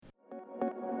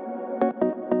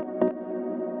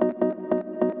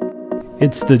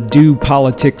It's the Do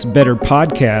Politics Better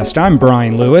podcast. I'm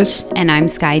Brian Lewis. And I'm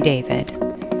Sky David.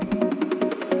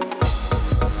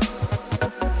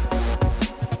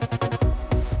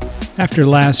 After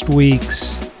last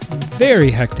week's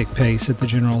very hectic pace at the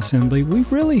General Assembly, we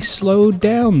really slowed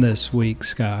down this week,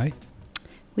 Sky.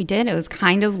 We did. It was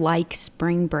kind of like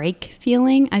spring break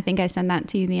feeling. I think I said that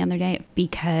to you the other day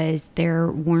because there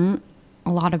weren't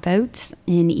a lot of votes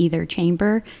in either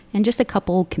chamber and just a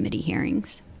couple committee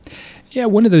hearings. Yeah,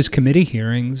 one of those committee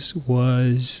hearings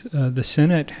was the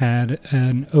Senate had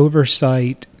an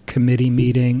oversight committee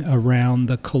meeting around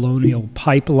the Colonial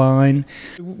Pipeline.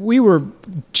 We were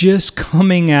just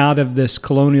coming out of this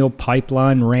Colonial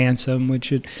Pipeline ransom, which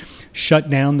had shut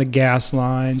down the gas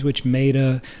lines, which made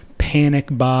a panic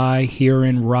buy here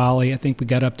in Raleigh. I think we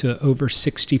got up to over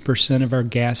 60% of our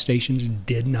gas stations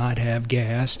did not have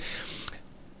gas.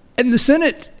 And the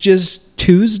Senate just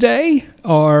Tuesday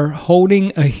are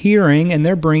holding a hearing, and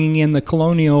they're bringing in the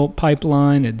Colonial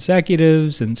Pipeline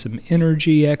executives and some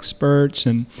energy experts.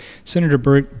 And Senator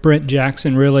Brent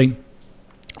Jackson really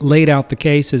laid out the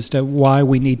case as to why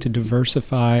we need to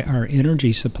diversify our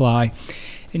energy supply.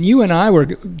 And you and I were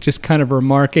just kind of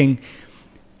remarking,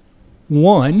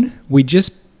 one, we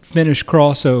just finished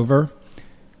crossover.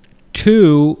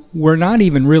 Two, we're not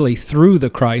even really through the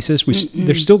crisis.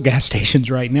 There's still gas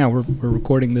stations right now. We're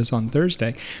recording this on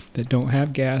Thursday that don't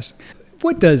have gas.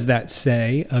 What does that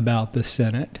say about the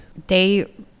Senate? They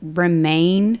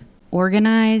remain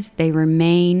organized. They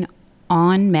remain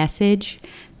on message.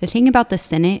 The thing about the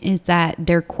Senate is that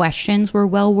their questions were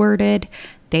well worded.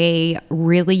 They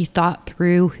really thought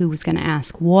through who was going to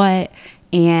ask what,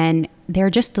 and they're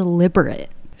just deliberate.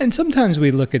 And sometimes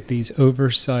we look at these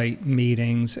oversight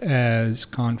meetings as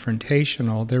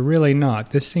confrontational. They're really not.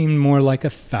 This seemed more like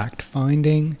a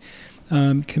fact-finding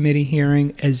committee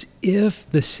hearing, as if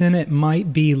the Senate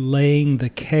might be laying the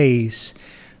case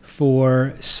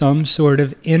for some sort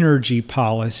of energy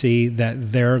policy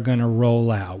that they're going to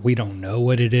roll out. We don't know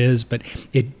what it is, but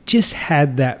it just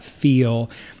had that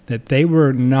feel that they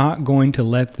were not going to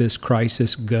let this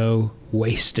crisis go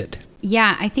wasted.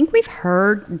 Yeah, I think we've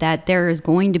heard that there is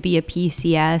going to be a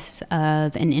PCS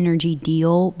of an energy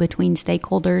deal between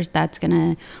stakeholders that's going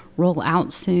to roll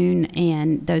out soon,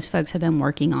 and those folks have been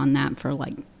working on that for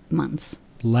like months.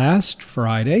 Last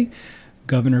Friday,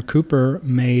 Governor Cooper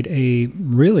made a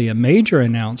major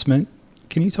announcement.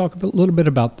 Can you talk a little bit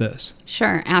about this?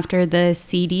 Sure. After the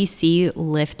CDC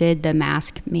lifted the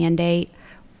mask mandate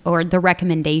or the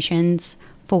recommendations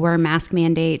for mask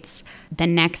mandates, the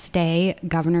next day,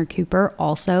 Governor Cooper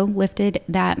also lifted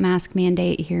that mask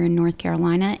mandate here in North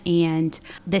Carolina. And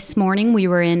this morning we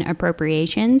were in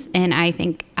appropriations, and I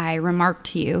think I remarked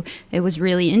to you, it was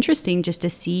really interesting just to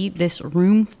see this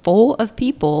room full of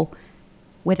people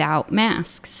without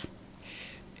masks.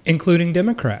 Including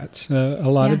Democrats. A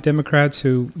lot of Democrats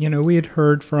who, we had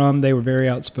heard from, they were very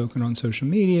outspoken on social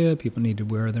media. People need to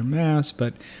wear their masks,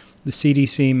 but the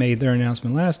CDC made their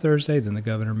announcement last Thursday, then the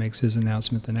governor makes his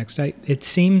announcement the next day. It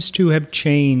seems to have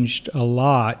changed a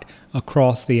lot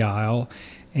across the aisle,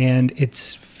 and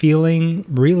it's feeling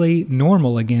really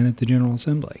normal again at the General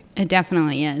Assembly. It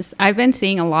definitely is. I've been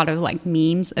seeing a lot of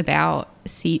memes about the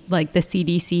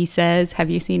CDC says. Have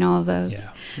you seen all of those?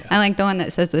 Yeah. I like the one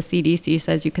that says the CDC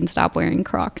says you can stop wearing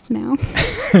Crocs now.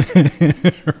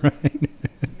 Right.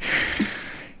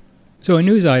 So a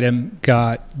news item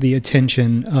got the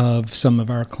attention of some of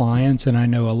our clients, and I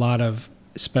know a lot of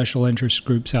special interest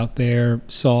groups out there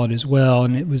saw it as well.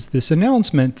 And it was this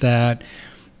announcement that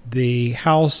the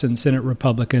House and Senate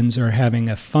Republicans are having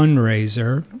a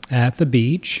fundraiser at the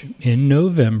beach in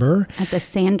November. At the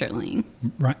Sanderling.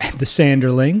 Right, at the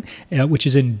Sanderling, which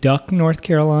is in Duck, North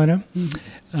Carolina.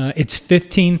 It's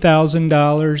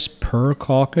 $15,000 per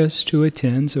caucus to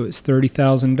attend, so it's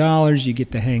 $30,000. You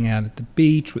get to hang out at the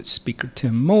beach with Speaker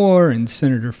Tim Moore and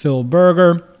Senator Phil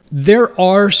Berger. There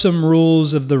are some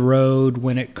rules of the road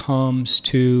when it comes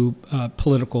to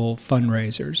political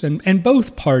fundraisers, and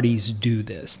both parties do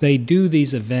this. They do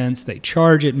these events, they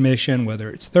charge admission, whether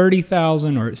it's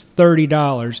 $30,000 or it's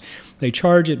 $30, they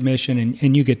charge admission,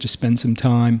 and you get to spend some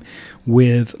time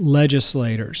with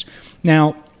legislators.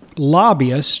 Now,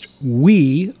 lobbyists,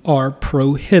 we are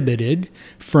prohibited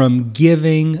from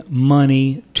giving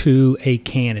money to a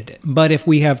candidate. But if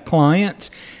we have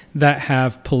clients that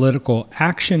have political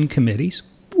action committees,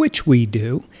 which we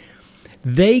do,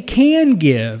 they can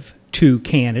give to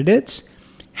candidates.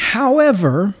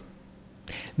 However,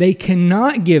 they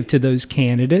cannot give to those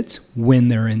candidates when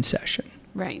they're in session.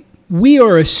 Right. We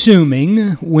are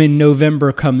assuming when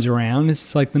November comes around,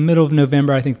 it's like the middle of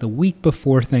November, I think the week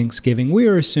before Thanksgiving, we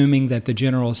are assuming that the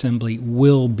General Assembly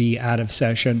will be out of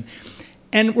session.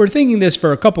 And we're thinking this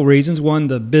for a couple reasons. One,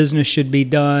 the business should be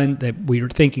done, that we were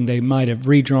thinking they might have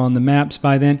redrawn the maps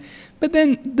by then. But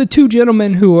then the two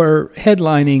gentlemen who are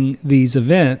headlining these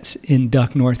events in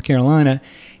Duck, North Carolina,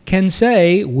 can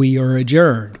say, we are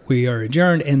adjourned,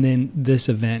 and then this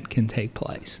event can take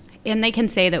place. And they can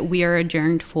say that we are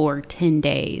adjourned for 10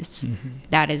 days. Mm-hmm.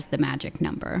 That is the magic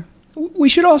number. We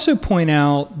should also point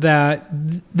out that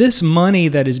this money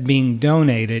that is being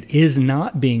donated is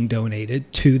not being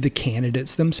donated to the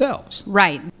candidates themselves.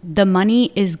 Right. The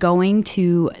money is going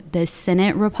to the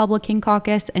Senate Republican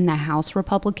Caucus and the House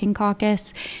Republican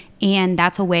Caucus. And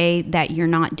that's a way that you're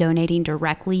not donating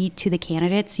directly to the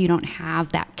candidates. You don't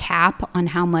have that cap on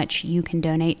how much you can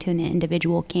donate to an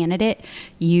individual candidate.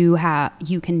 You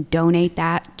can donate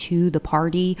that to the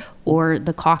party or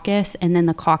the caucus, and then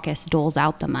the caucus doles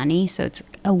out the money. So it's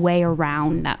a way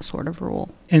around that sort of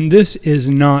rule. And this is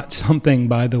not something,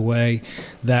 by the way,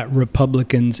 that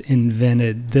Republicans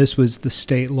invented. This was the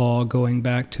state law going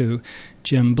back to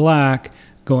Jim Black,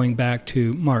 going back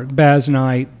to Mark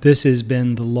Basnight. This has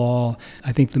been the law.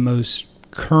 I think the most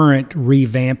current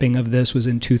revamping of this was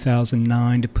in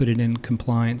 2009 to put it in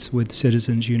compliance with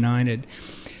Citizens United.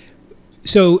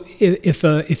 So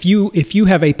if you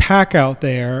have a PAC out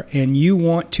there and you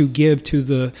want to give to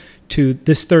this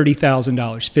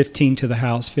 $30,000, 15 to the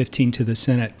House, 15 to the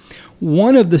Senate,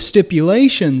 one of the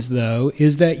stipulations, though,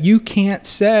 is that you can't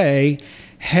say,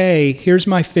 hey, here's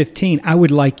my 15. I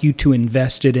would like you to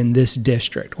invest it in this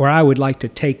district, or I would like to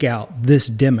take out this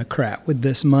Democrat with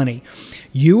this money.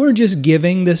 You are just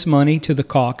giving this money to the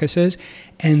caucuses,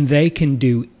 and they can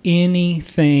do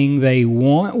anything they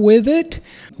want with it,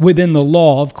 within the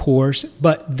law, of course,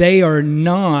 but they are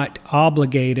not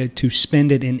obligated to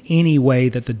spend it in any way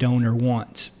that the donor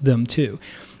wants them to.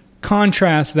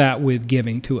 Contrast that with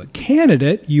giving to a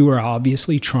candidate. You are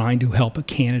obviously trying to help a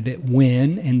candidate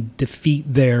win and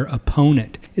defeat their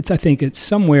opponent. I think it's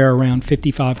somewhere around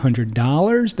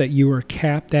 $5,500 that you are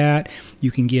capped at. You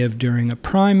can give during a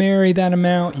primary that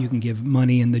amount. You can give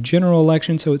money in the general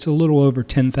election, so it's a little over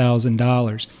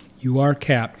 $10,000. You are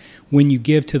capped. When you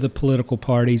give to the political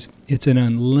parties, it's an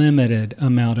unlimited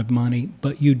amount of money,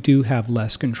 but you do have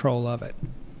less control of it.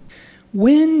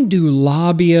 When do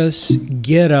lobbyists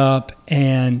get up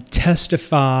and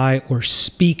testify or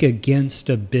speak against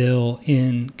a bill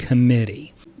in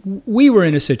committee? We were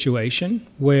in a situation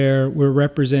where we're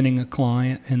representing a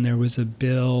client and there was a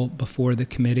bill before the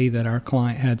committee that our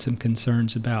client had some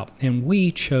concerns about, and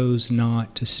we chose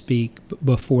not to speak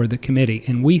before the committee.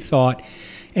 And we thought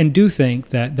and do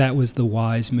think that that was the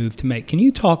wise move to make. Can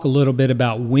you talk a little bit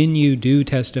about when you do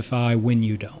testify, when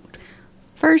you don't?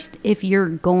 First, if you're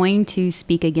going to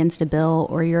speak against a bill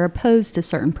or you're opposed to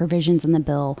certain provisions in the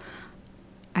bill,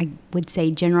 I would say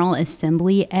General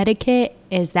Assembly etiquette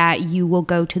is that you will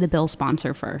go to the bill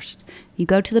sponsor first. You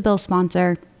go to the bill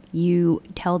sponsor, you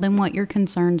tell them what your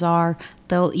concerns are.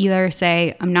 They'll either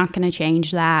say, I'm not going to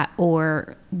change that,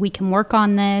 or we can work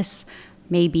on this.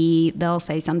 Maybe they'll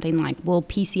say something like, we'll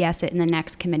PCS it in the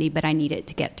next committee, but I need it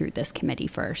to get through this committee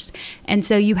first. And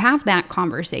so you have that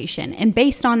conversation. And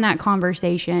based on that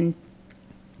conversation,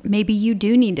 maybe you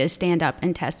do need to stand up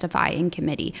and testify in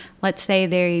committee. Let's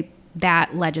say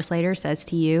that legislator says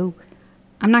to you,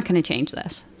 I'm not going to change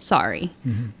this. Sorry.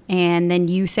 Mm-hmm. And then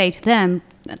you say to them,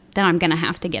 then I'm going to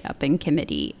have to get up in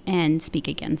committee and speak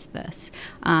against this.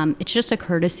 It's just a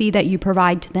courtesy that you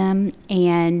provide to them.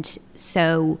 And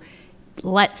so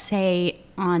let's say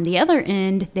on the other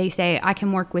end, they say, I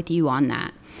can work with you on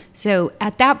that. So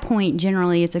at that point,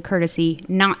 generally, it's a courtesy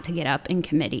not to get up in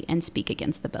committee and speak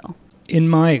against the bill. In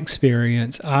my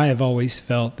experience, I have always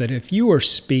felt that if you are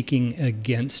speaking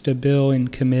against a bill in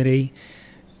committee,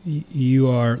 you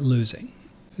are losing.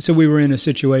 So we were in a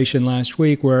situation last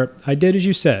week where I did as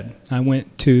you said. I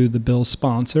went to the bill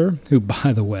sponsor, who,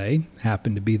 by the way,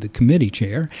 happened to be the committee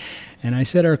chair, and I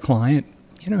said, our client,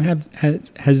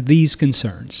 has these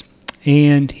concerns.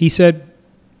 And he said,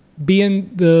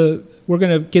 we're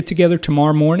going to get together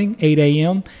tomorrow morning, 8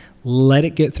 a.m., let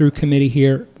it get through committee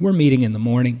here. We're meeting in the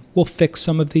morning. We'll fix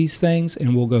some of these things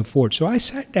and we'll go forward. So I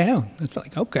sat down. It's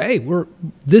like, okay,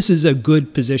 this is a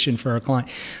good position for our client.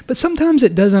 But sometimes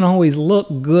it doesn't always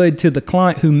look good to the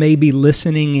client who may be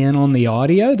listening in on the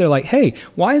audio. They're like, hey,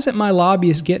 why isn't my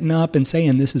lobbyist getting up and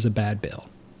saying this is a bad bill?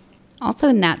 Also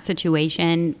in that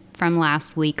situation from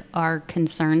last week, our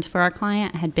concerns for our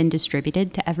client had been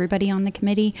distributed to everybody on the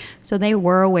committee. So they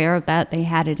were aware of that. They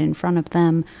had it in front of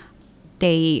them.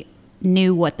 They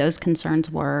knew what those concerns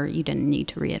were. You didn't need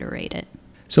to reiterate it.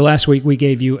 So last week we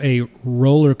gave you a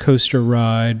roller coaster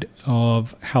ride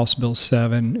of House Bill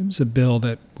 7. It was a bill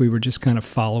that we were just kind of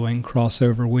following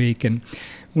crossover week. And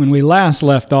when we last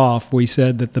left off, we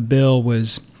said that the bill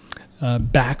was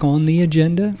back on the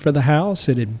agenda for the House.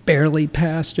 It had barely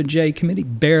passed a J committee,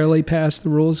 barely passed the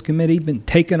Rules Committee, been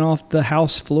taken off the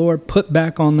House floor, put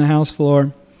back on the House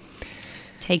floor.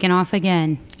 Taken off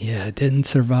again. Yeah, it didn't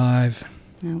survive.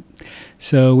 Nope.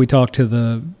 So we talked to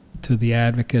the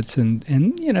advocates, and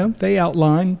they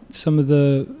outlined some of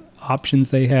the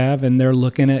options they have, and they're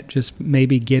looking at just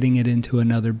maybe getting it into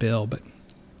another bill, but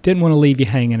didn't want to leave you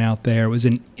hanging out there. It was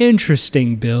an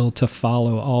interesting bill to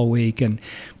follow all week, and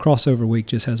Crossover Week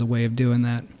just has a way of doing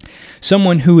that.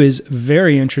 Someone who is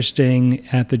very interesting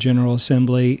at the General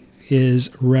Assembly is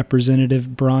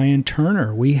Representative Brian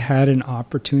Turner. We had an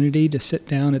opportunity to sit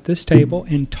down at this table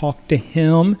and talk to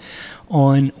him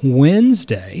on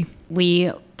Wednesday.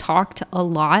 We talked a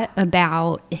lot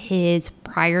about his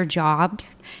prior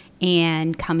jobs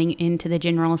and coming into the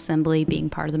General Assembly, being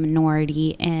part of the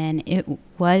minority, and it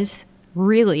was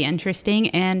really interesting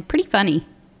and pretty funny.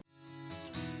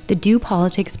 The Do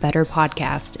Politics Better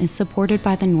podcast is supported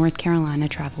by the North Carolina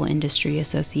Travel Industry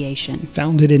Association.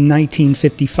 Founded in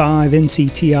 1955,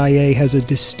 NCTIA has a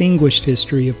distinguished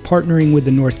history of partnering with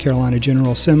the North Carolina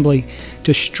General Assembly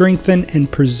to strengthen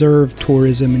and preserve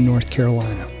tourism in North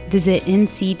Carolina. Visit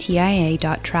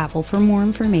nctia.travel for more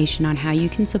information on how you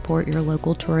can support your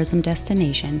local tourism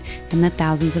destination and the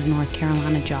thousands of North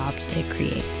Carolina jobs it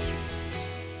creates.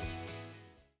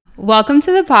 Welcome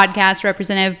to the podcast,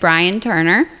 Representative Brian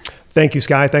Turner. Thank you,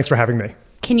 Sky. Thanks for having me.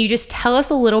 Can you just tell us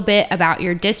a little bit about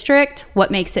your district,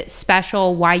 what makes it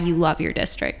special, why you love your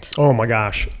district? Oh my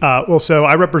gosh. So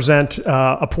I represent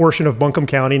a portion of Buncombe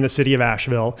County in the city of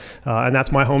Asheville, and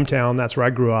that's my hometown. That's where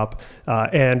I grew up.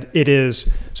 And it is,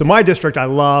 so my district I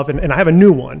love, and I have a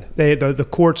new one. The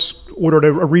courts ordered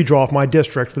a redraw of my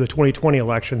district for the 2020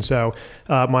 election. So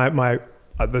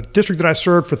the district that I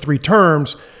served for 3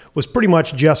 terms was pretty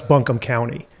much just Buncombe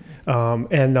County.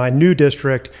 And my new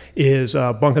district is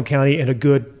Buncombe County and a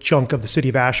good chunk of the city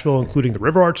of Asheville, including the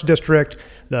River Arch District,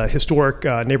 the historic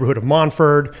neighborhood of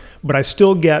Montford. But I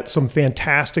still get some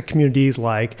fantastic communities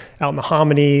like out in the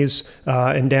Hominies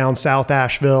and down South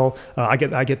Asheville. I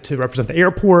get to represent the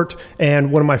airport,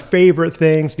 and one of my favorite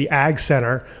things, the Ag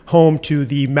Center, home to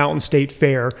the Mountain State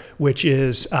Fair, which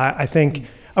is, I think,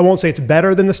 I won't say it's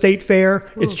better than the State Fair,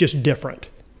 it's just different.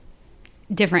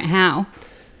 Different how?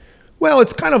 Well,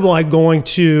 it's kind of like going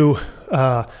to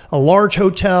a large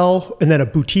hotel and then a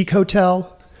boutique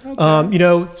hotel.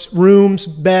 Okay. Rooms,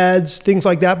 beds, things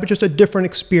like that, but just a different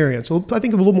experience. I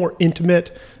think a little more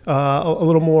intimate, a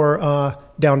little more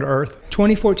down to earth.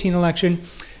 2014 election,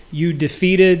 you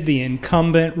defeated the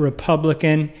incumbent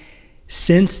Republican.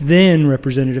 Since then,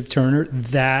 Representative Turner,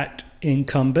 that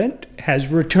incumbent has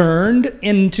returned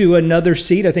into another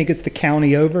seat. I think it's the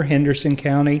county over, Henderson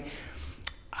County.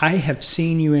 I have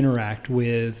seen you interact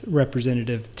with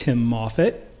Representative Tim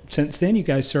Moffitt. Since then, you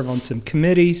guys serve on some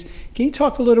committees. Can you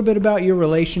talk a little bit about your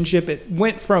relationship? It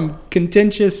went from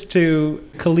contentious to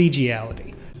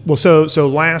collegiality. Well, so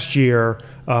last year,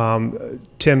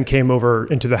 Tim came over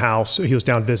into the House. He was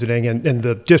down visiting, and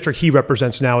the district he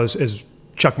represents now is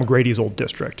Chuck McGrady's old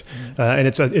district, and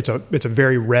it's a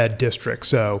very red district.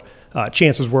 So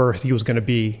chances were he was going to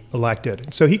be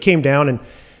elected. So he came down and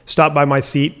stopped by my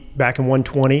seat back in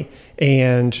 120,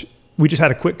 and we just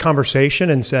had a quick conversation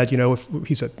and said,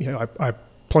 he said, I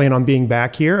plan on being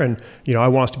back here, and I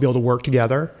want us to be able to work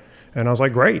together. And I was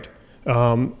like, great.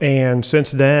 And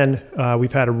since then,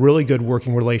 we've had a really good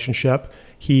working relationship.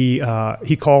 He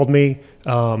called me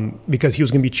because he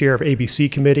was going to be chair of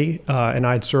ABC committee, and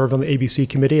I'd served on the ABC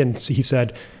committee, and he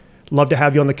said, love to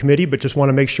have you on the committee, but just want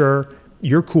to make sure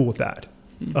you're cool with that.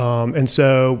 And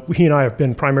so he and I have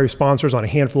been primary sponsors on a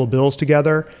handful of bills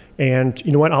together. And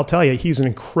you know what? I'll tell you, he's an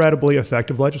incredibly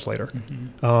effective legislator.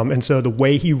 Mm-hmm. And so the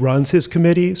way he runs his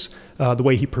committees, the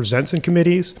way he presents in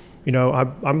committees,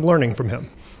 I'm learning from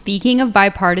him. Speaking of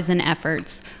bipartisan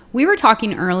efforts, we were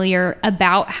talking earlier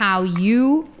about how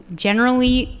you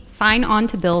generally sign on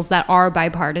to bills that are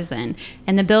bipartisan.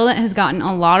 And the bill that has gotten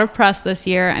a lot of press this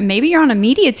year, and maybe you're on a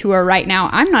media tour right now,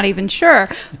 I'm not even sure,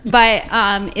 but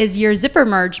is your zipper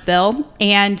merge bill.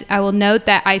 And I will note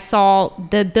that I saw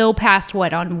the bill passed,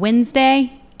 on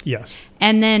Wednesday? Yes.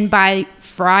 And then by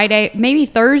Friday, maybe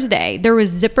Thursday, there was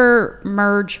zipper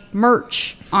merge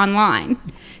merch online.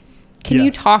 Can you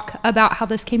Yes. talk about how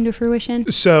this came to fruition?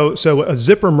 So a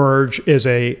zipper merge is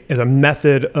a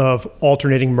method of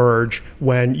alternating merge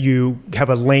when you have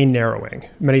a lane narrowing.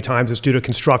 Many times it's due to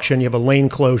construction. You have a lane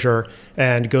closure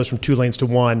and it goes from 2 lanes to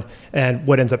 1. And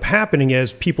what ends up happening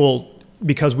is people,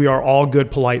 because we are all good,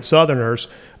 polite Southerners,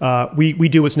 we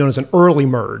do what's known as an early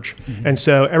merge. And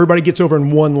so everybody gets over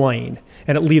in 1 lane.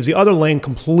 And it leaves the other lane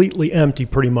completely empty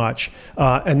pretty much.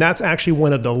 And that's actually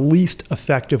one of the least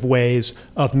effective ways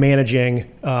of managing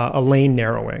a lane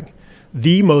narrowing.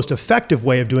 The most effective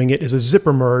way of doing it is a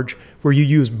zipper merge, where you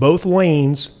use both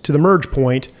lanes to the merge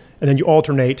point and then you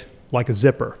alternate like a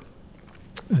zipper.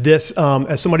 This,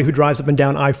 as somebody who drives up and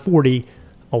down I-40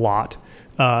 a lot,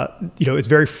 it's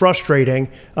very frustrating.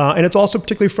 And it's also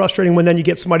particularly frustrating when then you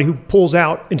get somebody who pulls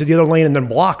out into the other lane and then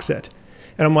blocks it.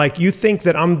 And I'm like, you think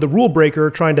that I'm the rule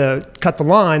breaker trying to cut the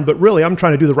line, but really I'm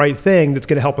trying to do the right thing that's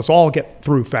going to help us all get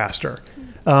through faster.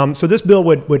 So this bill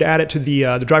would add it to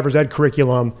the driver's ed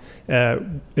curriculum,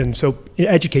 and so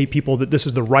educate people that this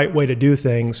is the right way to do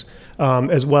things,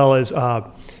 as well as make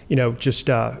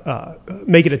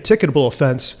it a ticketable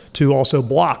offense to also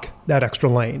block that extra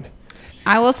lane.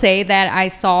 I will say that I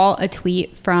saw a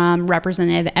tweet from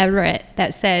Representative Everett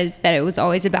that says that it was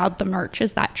always about the merch.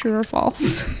 Is that true or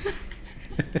false?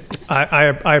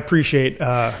 I appreciate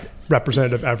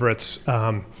Representative Everett's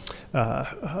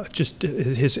just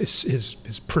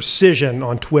his precision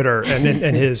on Twitter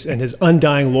and his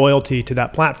undying loyalty to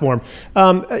that platform.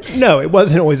 No, it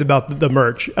wasn't always about the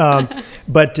merch,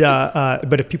 but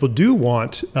if people do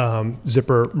want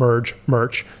zipper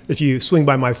merch, if you swing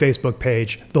by my Facebook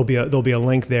page, there'll be a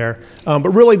link there. But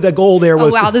really, the goal there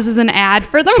was this is an ad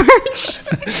for the merch.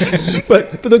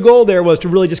 but the goal there was to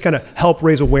really just kind of help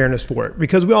raise awareness for it,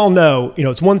 because we all know,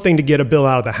 it's one thing to get a bill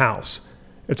out of the House.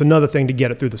 It's another thing to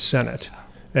get it through the Senate.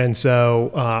 And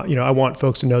so, I want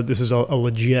folks to know this is a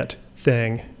legit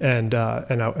thing and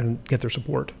get their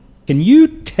support. Can you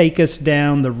take us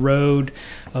down the road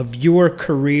of your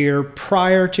career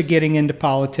prior to getting into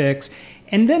politics,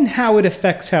 and then how it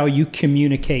affects how you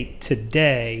communicate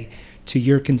today to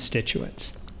your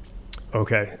constituents?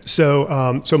 Okay.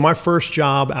 So my first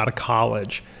job out of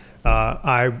college,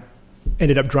 I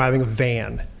ended up driving a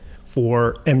van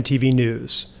for MTV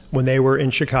News when they were in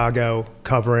Chicago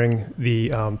covering the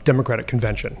Democratic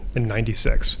Convention in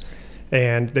 '96.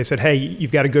 And they said, hey,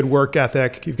 you've got a good work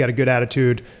ethic, you've got a good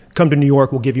attitude, come to New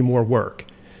York, we'll give you more work.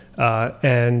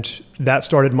 And that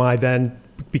started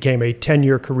became a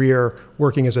 10-year career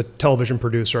working as a television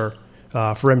producer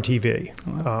for MTV.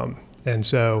 Wow. And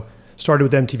so started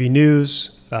with MTV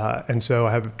News. And so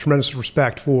I have tremendous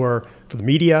respect for the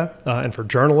media and for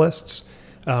journalists.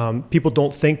 People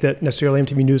don't think that necessarily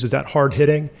MTV News is that hard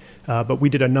hitting, but we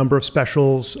did a number of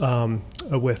specials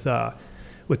with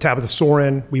Tabitha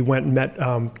Soren. We went and met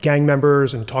gang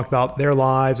members and talked about their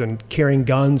lives and carrying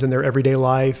guns in their everyday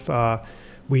life.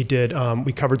 We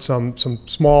covered some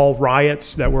small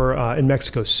riots that were in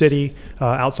Mexico City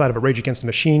outside of a Rage Against the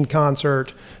Machine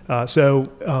concert. So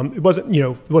it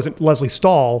wasn't Leslie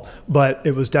Stahl, but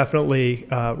it was definitely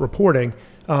reporting.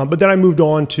 But then I moved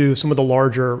on to some of the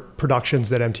larger productions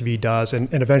that MTV does, and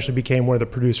eventually became one of the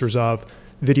producers of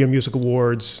Video Music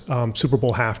Awards, Super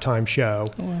Bowl halftime show,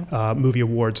 movie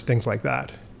awards, things like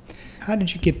that. How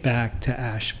did you get back to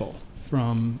Asheville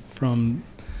from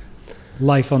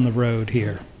life on the road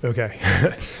here? Okay.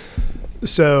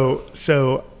 So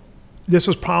this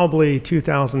was probably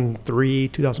 2003,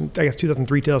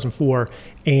 2004,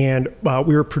 and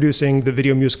we were producing the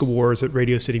Video Music Awards at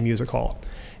Radio City Music Hall.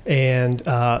 And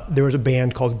there was a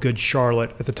band called Good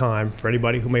Charlotte at the time, for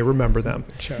anybody who may remember them.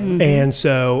 Mm-hmm. And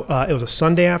so it was a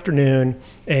Sunday afternoon,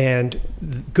 and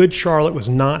Good Charlotte was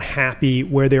not happy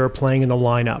where they were playing in the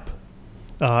lineup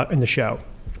in the show.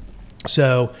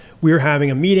 So we were having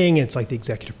a meeting, and it's like the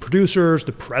executive producers,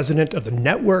 the president of the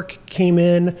network came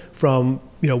in from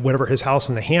whatever his house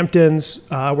in the Hamptons,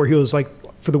 where he was like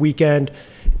for the weekend,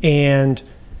 and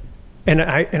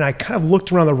I kind of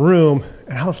looked around the room,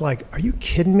 and I was like, are you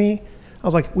kidding me? I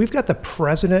was like, we've got the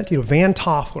president, Van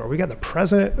Toffler, we got the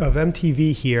president of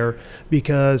MTV here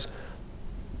because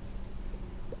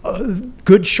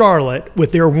Good Charlotte,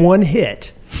 with their one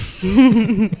hit,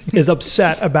 is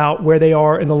upset about where they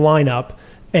are in the lineup,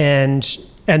 and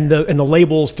the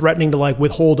label's threatening to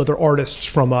withhold other artists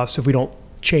from us if we don't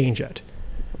change it.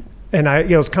 And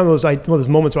it's kind of one of those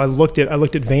moments where I looked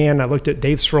at Van, I looked at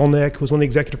Dave Srolnik, who was one of the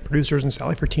executive producers, and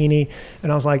Sally Fertini,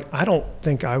 and I was like, I don't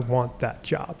think I want that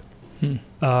job.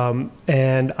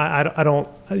 And I don't,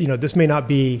 this may not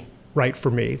be right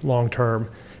for me long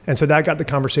term. And so that got the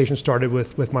conversation started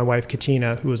with my wife,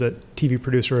 Katina, who was a TV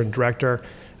producer and director.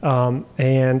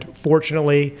 And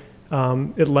fortunately,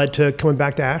 it led to coming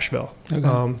back to Asheville.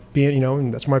 Okay. Being,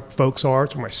 and that's where my folks are.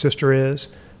 It's where my sister is.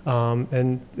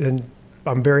 And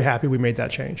I'm very happy we made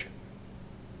that change.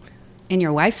 And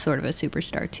your wife's sort of a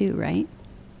superstar too, right?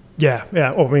 Yeah.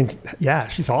 Oh, I mean, yeah,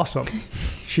 she's awesome.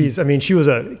 She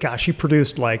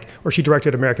produced she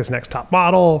directed America's Next Top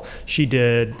Model. She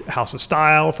did House of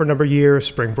Style for a number of years,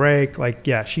 Spring Break.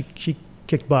 She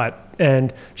kicked butt.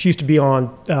 And she used to be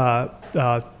on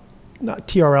not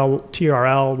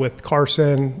TRL with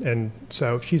Carson. And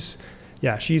so she's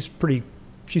pretty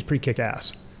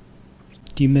kick-ass.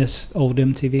 Do you miss old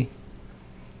MTV?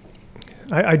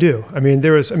 I do. I mean,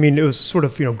 it was sort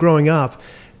of, growing up,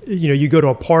 you go to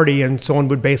a party and someone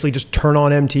would basically just turn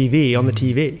on MTV on the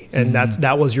TV, and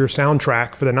that was your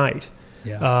soundtrack for the night.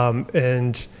 Yeah.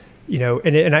 And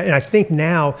I think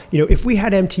now, if we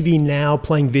had MTV now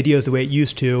playing videos the way it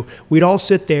used to, we'd all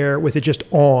sit there with it just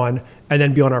on and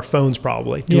then be on our phones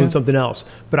probably doing something else.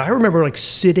 But I remember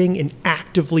sitting and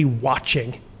actively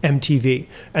watching MTV.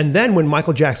 And then when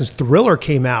Michael Jackson's Thriller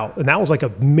came out, and that was a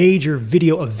major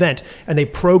video event, and they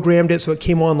programmed it so it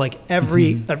came on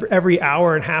every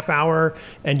hour and half hour,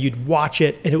 and you'd watch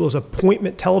it, and it was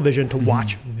appointment television to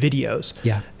watch videos.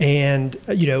 Yeah. And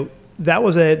that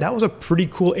was a pretty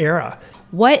cool era.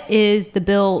 What is the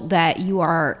bill that you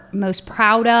are most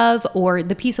proud of, or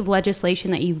the piece of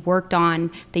legislation that you've worked on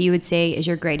that you would say is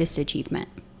your greatest achievement?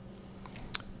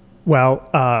 Well,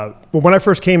 when I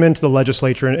first came into the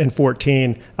legislature in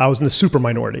 2014, I was in the super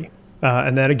minority.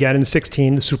 And then again in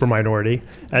 2016, the super minority.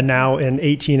 And now in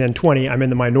 2018 and 2020, I'm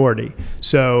in the minority.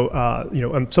 So,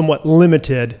 I'm somewhat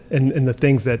limited in the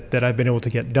things that I've been able to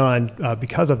get done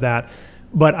because of that.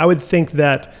 But I would think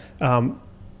that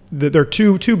there are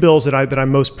two bills that I'm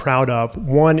most proud of.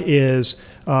 One is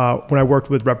when I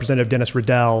worked with Representative Dennis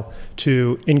Riddell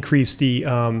to increase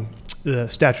the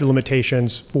statute of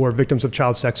limitations for victims of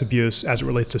child sex abuse as it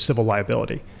relates to civil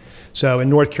liability. So in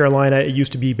North Carolina, it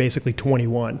used to be basically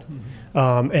 21.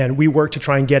 And we worked to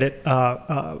try and get it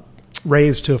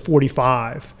raised to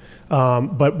 45.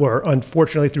 But were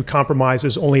unfortunately through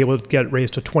compromises only able to get it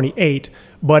raised to 28,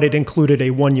 but it included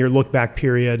a 1-year look back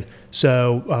period.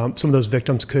 So some of those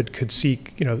victims could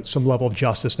seek some level of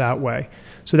justice that way.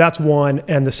 So that's one.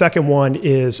 And the second one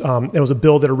is it was a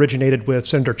bill that originated with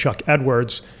Senator Chuck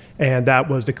Edwards, and that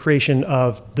was the creation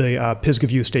of the Pisgah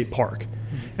View State Park.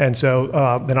 And so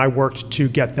then I worked to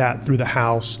get that through the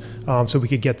House so we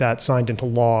could get that signed into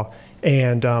law.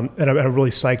 And I'm really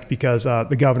psyched because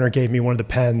the governor gave me one of the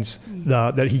pens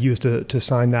that he used to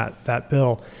sign that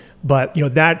bill. But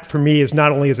that for me is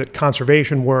not only is it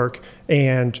conservation work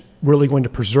and really going to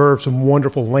preserve some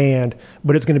wonderful land,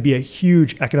 but it's going to be a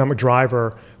huge economic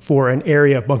driver for an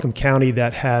area of Buncombe County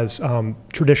that has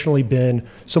traditionally been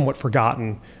somewhat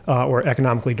forgotten or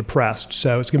economically depressed.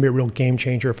 So it's going to be a real game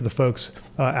changer for the folks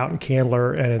out in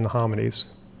Candler and in the Hominies.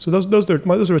 So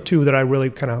those are two that I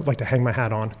really kind of like to hang my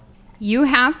hat on. You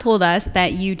have told us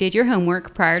that you did your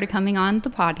homework prior to coming on the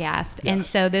podcast, Yes. and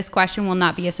so this question will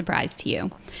not be a surprise to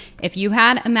you. If you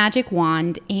had a magic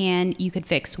wand and you could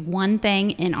fix one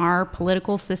thing in our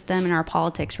political system and our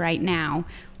politics right now,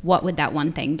 what would that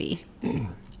one thing be?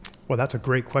 Well, that's a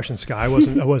great question, Sky. I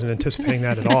wasn't anticipating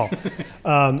that at all.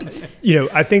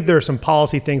 I think there are some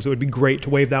policy things that would be great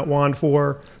to wave that wand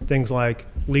for, things like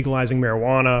legalizing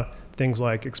marijuana, things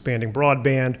like expanding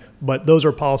broadband, but those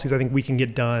are policies I think we can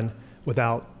get done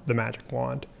without the magic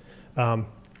wand.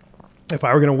 If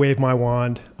I were going to wave my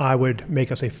wand, I would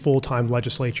make us a full-time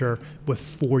legislature with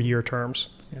 4-year terms.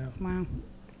 Yeah. Wow.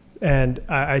 And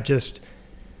I just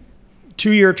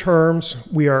 2-year terms,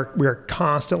 we are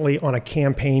constantly on a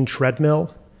campaign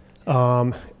treadmill.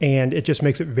 And it just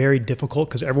makes it very difficult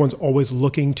because everyone's always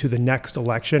looking to the next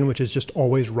election, which is just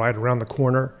always right around the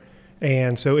corner.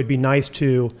 And so it'd be nice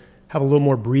to have a little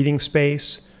more breathing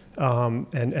space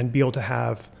and be able to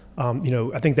have,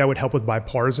 I think that would help with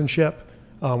bipartisanship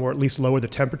or at least lower the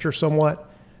temperature somewhat.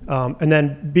 And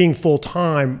then being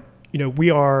full-time,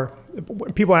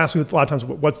 people ask me a lot of times,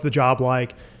 what's the job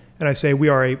like? And I say we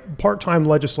are a part-time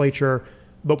legislature,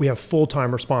 but we have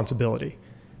full-time responsibility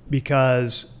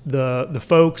because the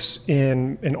folks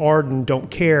in Arden don't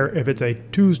care if it's a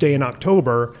Tuesday in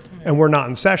October and we're not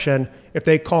in session. If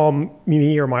they call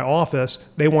me or my office,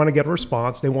 they want to get a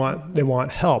response. They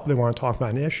want help. They want to talk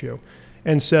about an issue.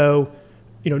 And so,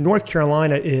 North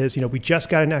Carolina is, we just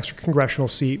got an extra congressional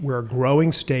seat. We're a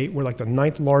growing state. We're like the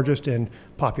 9th largest in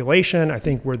population. I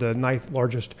think we're the 9th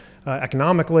largest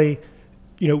economically.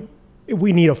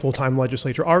 We need a full-time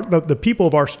legislature. The people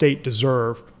of our state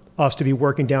deserve us to be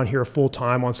working down here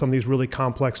full-time on some of these really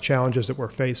complex challenges that we're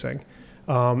facing.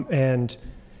 And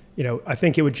I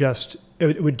think it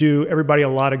would do everybody a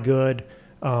lot of good.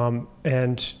 And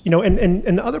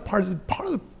the other part of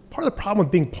the problem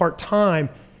with being part-time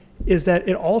is that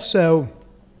it also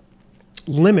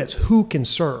limits who can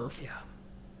serve. Yeah.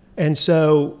 And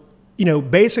so,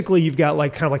 basically you've got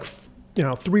like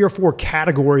 3 or 4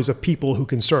 categories of people who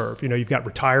can serve. You've got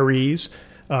retirees,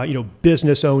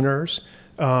 business owners,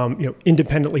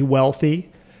 independently wealthy,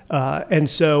 and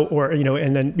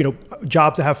then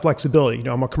jobs that have flexibility.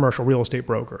 I'm a commercial real estate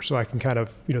broker, so I can kind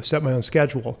of set my own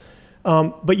schedule.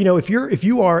 But if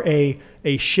you are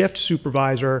a shift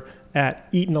supervisor at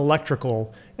Eaton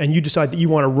Electrical and you decide that you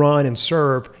want to run and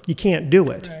serve, you can't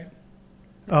do it.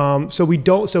 Right. So we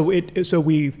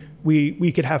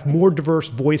could have more diverse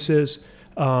voices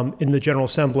in the General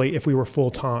Assembly if we were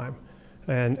full time.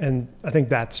 And I think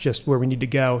that's just where we need to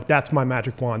go. That's my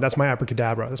magic wand. That's my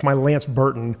abracadabra. That's my Lance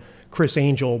Burton, Chris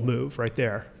Angel move right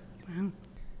there. Wow.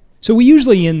 So we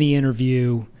usually end the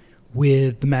interview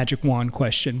with the magic wand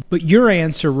question, but your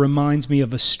answer reminds me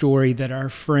of a story that our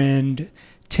friend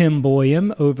Tim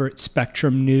Boyum over at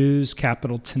Spectrum News,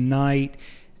 Capital Tonight,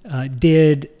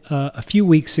 did a few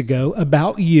weeks ago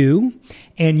about you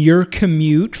and your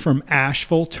commute from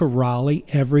Asheville to Raleigh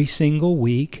every single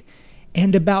week,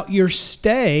 and about your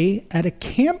stay at a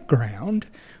campground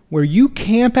where you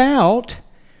camp out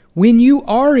when you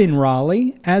are in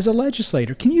Raleigh as a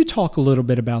legislator. Can you talk a little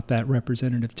bit about that,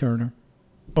 Representative Turner?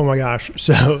 Oh my gosh.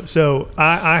 So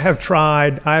I have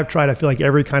tried, I feel like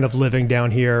every kind of living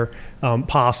down here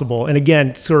possible. And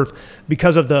again, sort of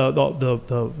because of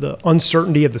the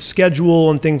uncertainty of the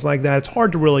schedule and things like that, it's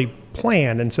hard to really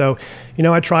plan. And so,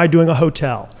 I tried doing a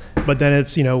hotel, but then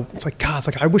it's like, God, it's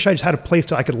like, I wish I just had a place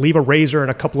I could leave a razor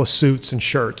and a couple of suits and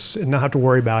shirts and not have to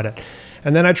worry about it.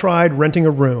 And then I tried renting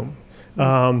a room.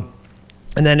 And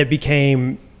then it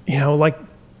became, like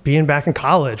being back in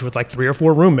college with like 3 or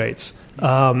 4 roommates.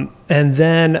 And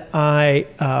then when I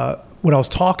was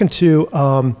talking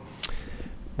to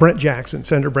Brent Jackson,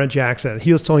 Senator Brent Jackson,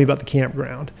 he was telling me about the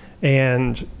campground.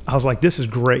 And I was like, this is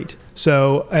great.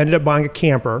 So I ended up buying a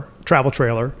camper, travel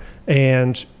trailer,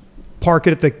 and park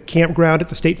it at the campground at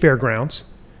the state fairgrounds.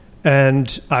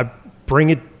 And I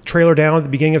bring a trailer down at the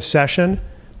beginning of session,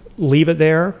 leave it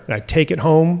there, and I take it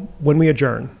home when we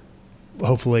adjourn,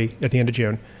 hopefully at the end of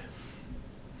June.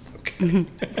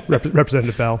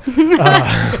 Representative Bell,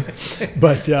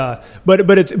 but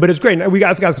it's great.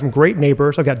 I've got some great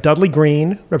neighbors. I've got Dudley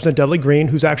Green, Representative Dudley Green,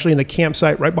 who's actually in the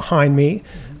campsite right behind me.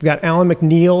 I've got Alan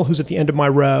McNeil, who's at the end of my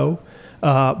row.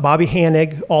 Bobby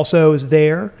Hanig also is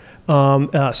there.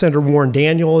 Senator Warren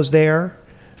Daniel is there.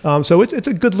 So it's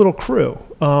a good little crew.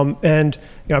 And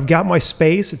I've got my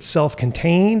space. It's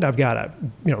self-contained. I've got a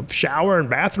shower and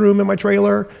bathroom in my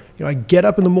trailer. I get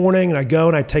up in the morning and I go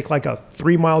and I take like a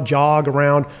 3-mile jog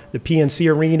around the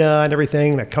PNC arena and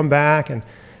everything, and I come back and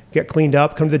get cleaned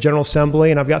up, come to the General Assembly,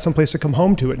 and I've got some place to come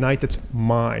home to at night that's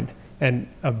mine and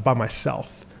by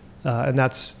myself. And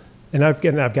I've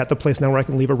got the place now where I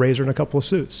can leave a razor and a couple of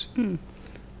suits.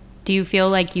 Do you feel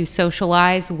like you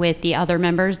socialize with the other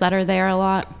members that are there a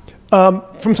lot?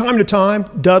 From time to time,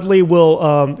 Dudley will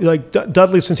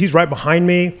Dudley, since he's right behind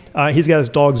me. He's got his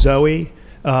dog Zoe.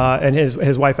 And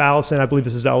his wife Allison, I believe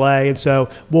this is L.A. And so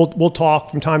we'll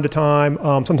talk from time to time.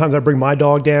 Sometimes I bring my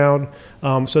dog down,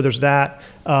 so there's that.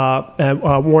 And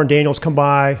Warren Daniels come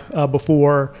by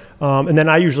before, and then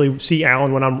I usually see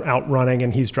Alan when I'm out running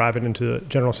and he's driving into the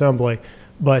General Assembly.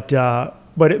 But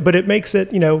it makes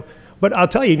it But I'll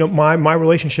tell you, my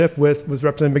relationship with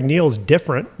Representative McNeil is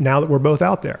different now that we're both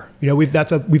out there. We've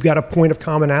got a point of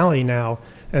commonality now,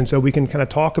 and so we can kind of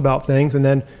talk about things and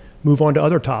then move on to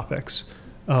other topics.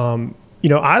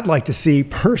 I'd like to see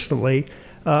personally,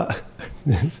 I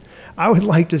would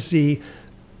like to see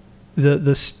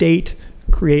the state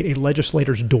create a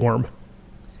legislator's dorm.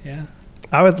 Yeah.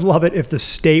 I would love it if the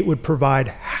state would provide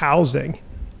housing,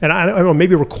 and I don't know,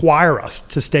 maybe require us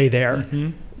to stay there. Mm-hmm.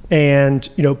 And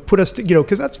put us,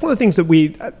 because that's one of the things that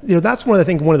that's one of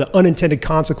the unintended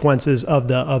consequences of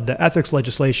the ethics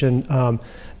legislation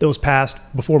that was passed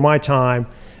before my time,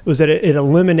 was that it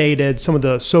eliminated some of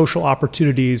the social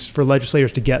opportunities for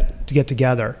legislators to get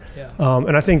together. Yeah.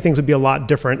 And I think things would be a lot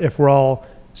different if we're all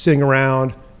sitting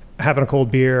around having a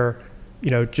cold beer,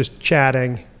 just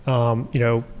chatting. I don't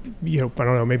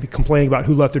know, maybe complaining about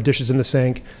who left their dishes in the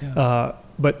sink. Yeah.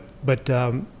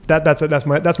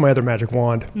 That's my other magic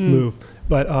wand move.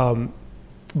 But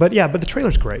the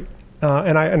trailer's great,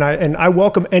 and I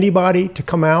welcome anybody to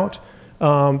come out.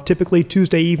 Typically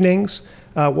Tuesday evenings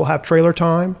we'll have trailer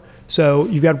time, so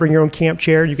you've got to bring your own camp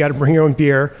chair, you've got to bring your own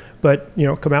beer, but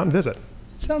come out and visit.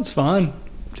 Sounds fun.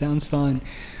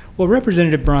 Well,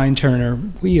 Representative Brian Turner,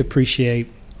 we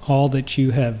appreciate all that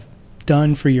you have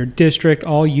done for your district,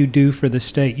 all you do for the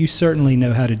state. You certainly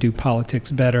know how to do politics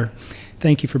better.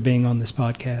 Thank you for being on this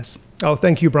podcast. Oh,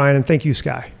 thank you, Brian, and thank you,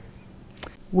 Sky.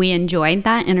 We enjoyed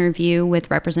that interview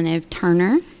with Representative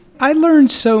Turner. I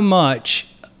learned so much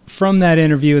from that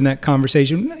interview and that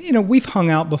conversation. You know, we've hung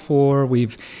out before.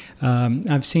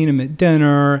 I've seen him at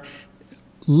dinner.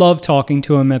 Love talking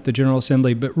to him at the General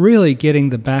Assembly, but really getting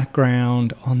the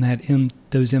background on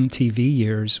those MTV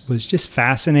years was just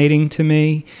fascinating to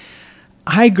me.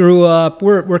 I grew up,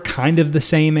 we're kind of the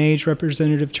same age,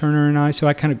 Representative Turner and I, so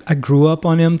I grew up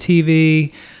on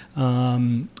MTV,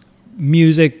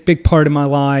 music, big part of my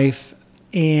life,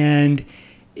 and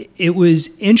it was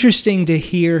interesting to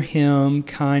hear him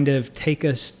kind of take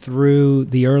us through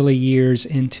the early years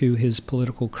into his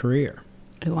political career.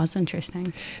 It was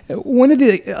interesting. One of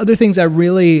the other things I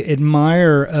really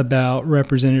admire about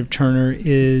Representative Turner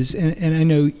is, and I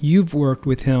know you've worked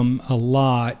with him a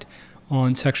lot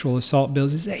on sexual assault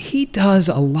bills, is that he does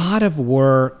a lot of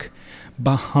work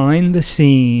behind the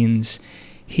scenes.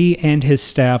 He and his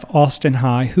staff, Austin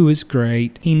High, who is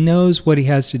great, he knows what he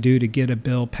has to do to get a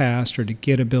bill passed or to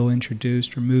get a bill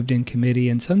introduced or moved in committee,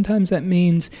 and sometimes that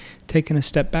means taking a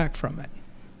step back from it.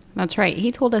 That's right.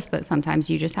 He told us that sometimes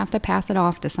you just have to pass it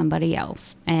off to somebody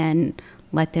else and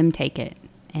let them take it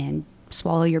and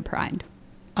swallow your pride.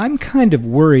 I'm kind of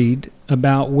worried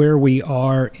about where we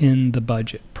are in the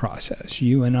budget process.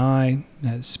 You and I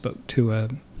spoke to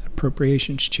an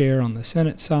appropriations chair on the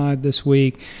Senate side this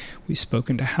week. We've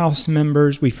spoken to House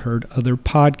members. We've heard other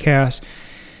podcasts.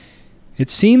 It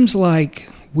seems like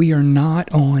we are not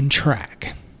on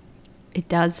track. It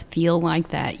does feel like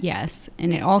that, yes.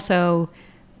 And it also,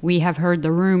 we have heard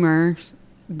the rumors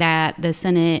that the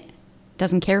Senate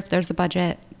doesn't care if there's a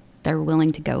budget. They're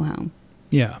willing to go home.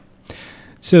 Yeah.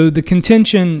 So the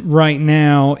contention right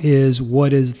now is,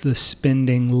 what is the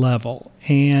spending level?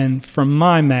 And from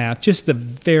my math, just the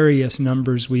various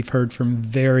numbers we've heard from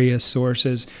various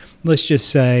sources, let's just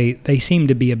say they seem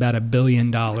to be about $1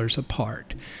 billion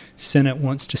apart. Senate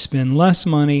wants to spend less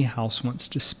money, House wants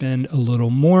to spend a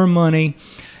little more money,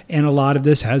 and a lot of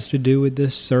this has to do with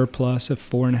this surplus of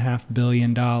 $4.5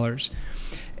 billion.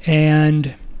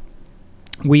 And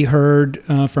we heard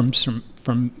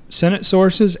from Senate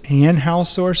sources and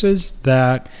House sources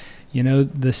that,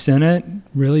 the Senate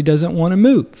really doesn't want to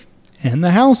move and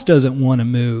the House doesn't want to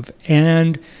move.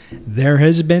 And there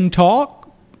has been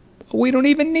talk, we don't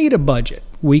even need a budget.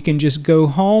 We can just go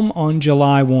home on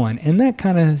July 1. And that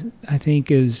kind of, I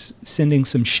think, is sending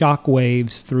some shock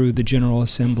waves through the General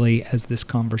Assembly as this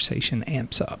conversation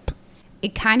amps up.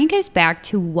 It kind of goes back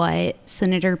to what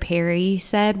Senator Perry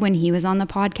said when he was on the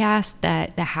podcast,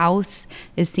 that the House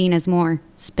is seen as more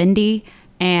spendy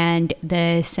and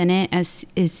the Senate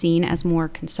is seen as more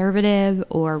conservative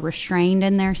or restrained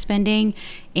in their spending.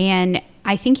 And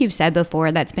I think you've said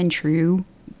before that's been true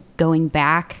going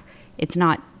back. It's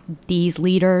not these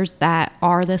leaders that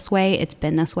are this way. It's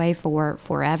been this way for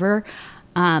forever.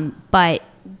 But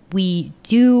we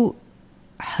do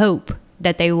hope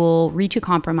that they will reach a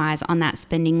compromise on that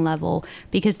spending level,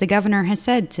 because the governor has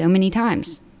said so many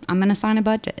times, I'm going to sign a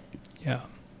budget. Yeah.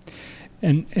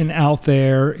 And out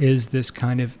there is this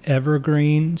kind of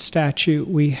evergreen statute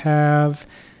we have.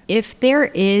 If there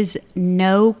is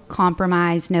no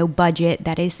compromise, no budget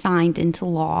that is signed into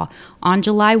law on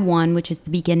July 1, which is the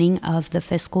beginning of the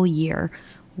fiscal year,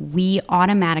 we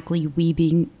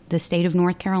being the state of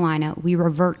North Carolina, we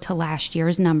revert to last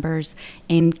year's numbers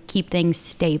and keep things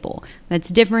stable. That's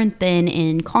different than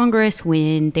in Congress,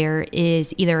 when there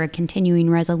is either a continuing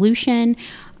resolution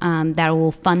that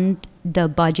will fund the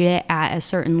budget at a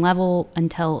certain level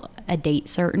until a date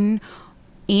certain,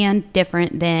 and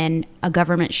different than a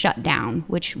government shutdown,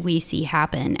 which we see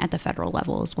happen at the federal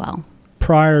level as well.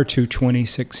 Prior to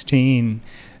 2016,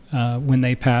 when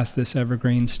they passed this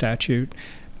evergreen statute,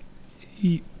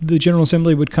 the General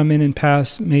Assembly would come in and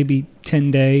pass maybe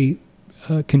 10-day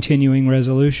continuing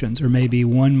resolutions, or maybe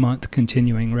 1 month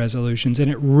continuing resolutions.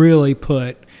 And it really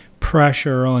put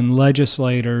pressure on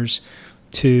legislators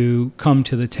to come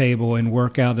to the table and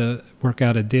work out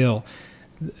a deal.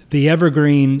 The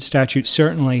evergreen statute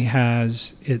certainly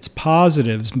has its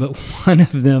positives, but one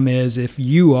of them is, if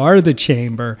you are the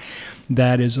chamber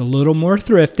that is a little more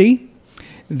thrifty,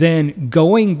 then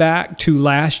going back to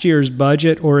last year's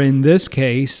budget, or in this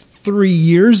case, 3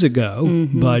 years ago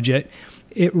budget,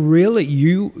 it really,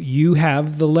 you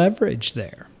have the leverage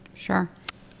there. Sure.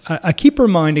 I keep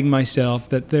reminding myself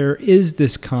that there is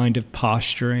this kind of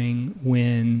posturing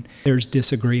when there's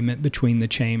disagreement between the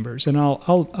chambers. And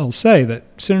I'll say that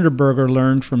Senator Berger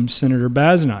learned from Senator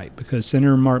Bazenite, because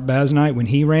Senator Mark Bazenite, when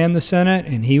he ran the Senate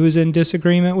and he was in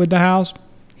disagreement with the House,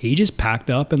 he just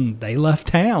packed up and they left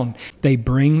town. They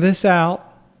bring this out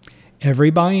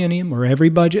every biennium or every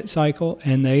budget cycle,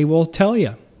 and they will tell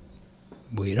you,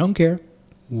 we don't care.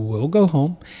 We'll go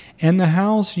home. And the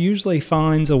House usually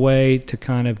finds a way to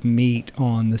kind of meet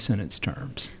on the Senate's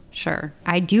terms. Sure.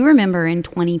 I do remember in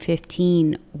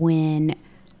 2015 when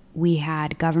we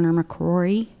had Governor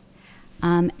McCrory,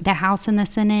 the House and the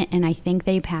Senate, and I think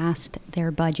they passed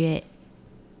their budget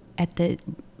at the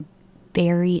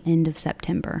very end of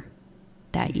September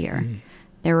that year. Mm-hmm.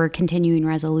 There were continuing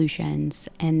resolutions,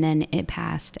 and then it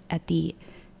passed at the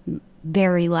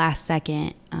very last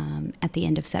second at the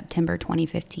end of September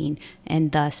 2015,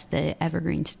 and thus the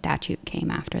Evergreen statute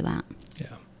came after that.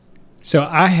 Yeah. So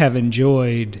I have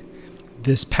enjoyed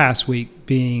this past week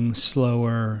being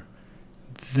slower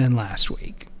than last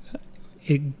week.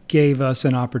 It gave us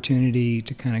an opportunity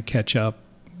to kind of catch up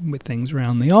with things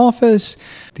around the office.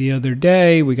 The other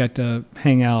day, we got to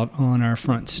hang out on our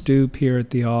front stoop here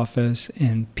at the office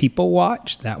and people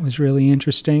watch. That was really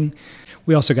interesting.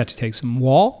 We also got to take some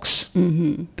walks.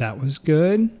 Mm-hmm. That was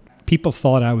good. People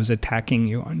thought I was attacking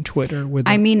you on Twitter.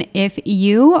 I mean, if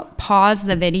you pause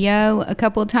the video a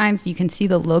couple of times, you can see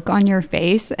the look on your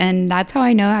face, and that's how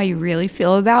I know how you really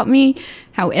feel about me.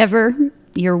 However,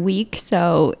 you're weak,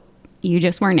 so you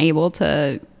just weren't able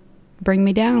to bring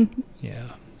me down. Yeah.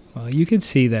 Well, you can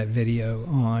see that video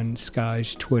on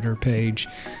Sky's Twitter page.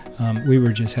 We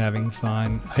were just having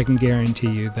fun. I can guarantee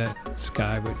you that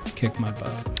Sky would kick my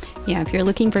butt. Yeah, if you're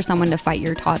looking for someone to fight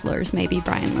your toddlers, maybe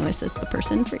Brian Lewis is the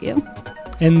person for you.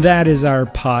 And that is our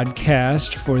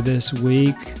podcast for this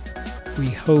week.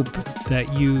 We hope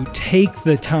that you take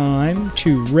the time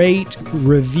to rate,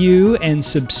 review, and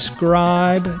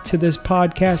subscribe to this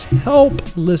podcast.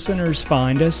 Help listeners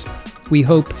find us. We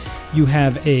hope you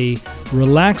have a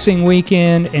relaxing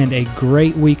weekend and a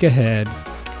great week ahead.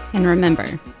 And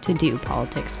remember to do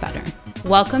politics better.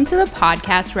 Welcome to the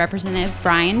podcast, Representative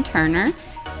Brian Turner.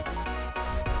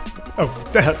 Oh,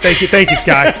 thank you,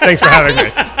 Sky. Thanks for having me.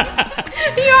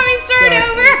 You want me to start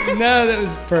over? No, that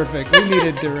was perfect. We need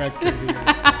a director here.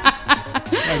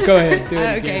 Right, go ahead, do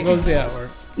it again. We'll see how it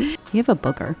works. You have a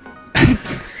booger.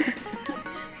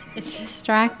 It's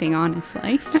distracting,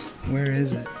 honestly. Where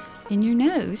is it? In your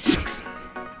nose.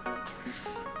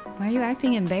 Why are you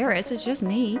acting embarrassed? It's just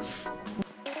me.